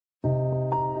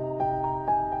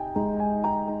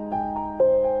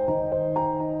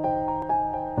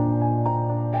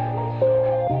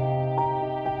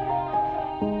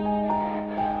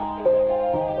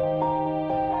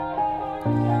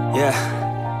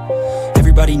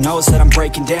Everybody knows that I'm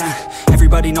breaking down.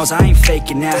 Everybody knows I ain't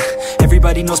faking now.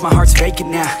 Everybody knows my heart's vacant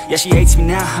now. Yeah, she hates me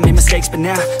now, I made mistakes but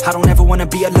now I don't ever wanna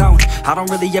be alone. I don't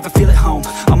really ever feel at home.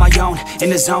 On my own,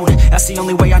 in the zone, that's the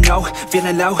only way I know.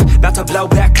 Feeling low, about to blow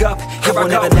back up. Here I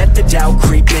won't ever let the doubt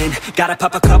creep in. Gotta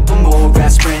pop a couple more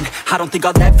aspirin. I don't think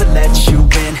I'll ever let you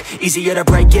in. Easier to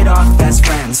break it off best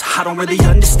friends. I don't really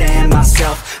understand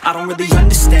myself. I don't really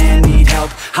understand, need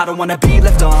help. I don't wanna be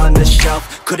left on the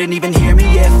shelf. Couldn't even hear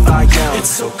me if I yelled. It's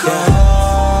so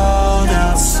cold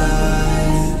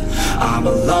outside, I'm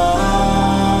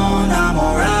alone, I'm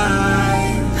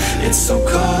alright. It's so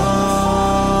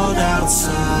cold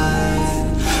outside,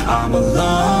 I'm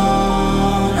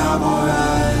alone, I'm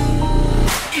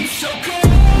alright. It's so cold.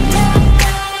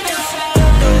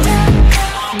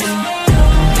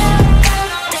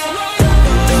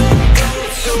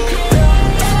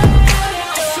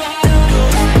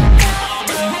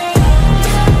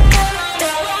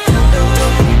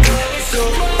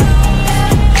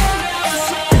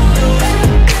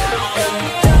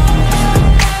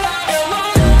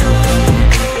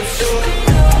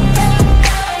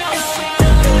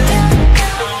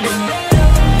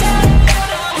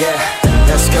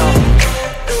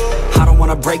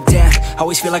 Break down,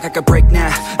 always feel like I could break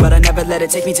now, but I never let it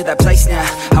take me to that place now.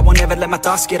 I won't ever let my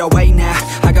thoughts get away now.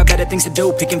 I got better things to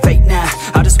do, picking fate now.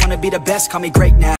 I just wanna be the best, call me great now.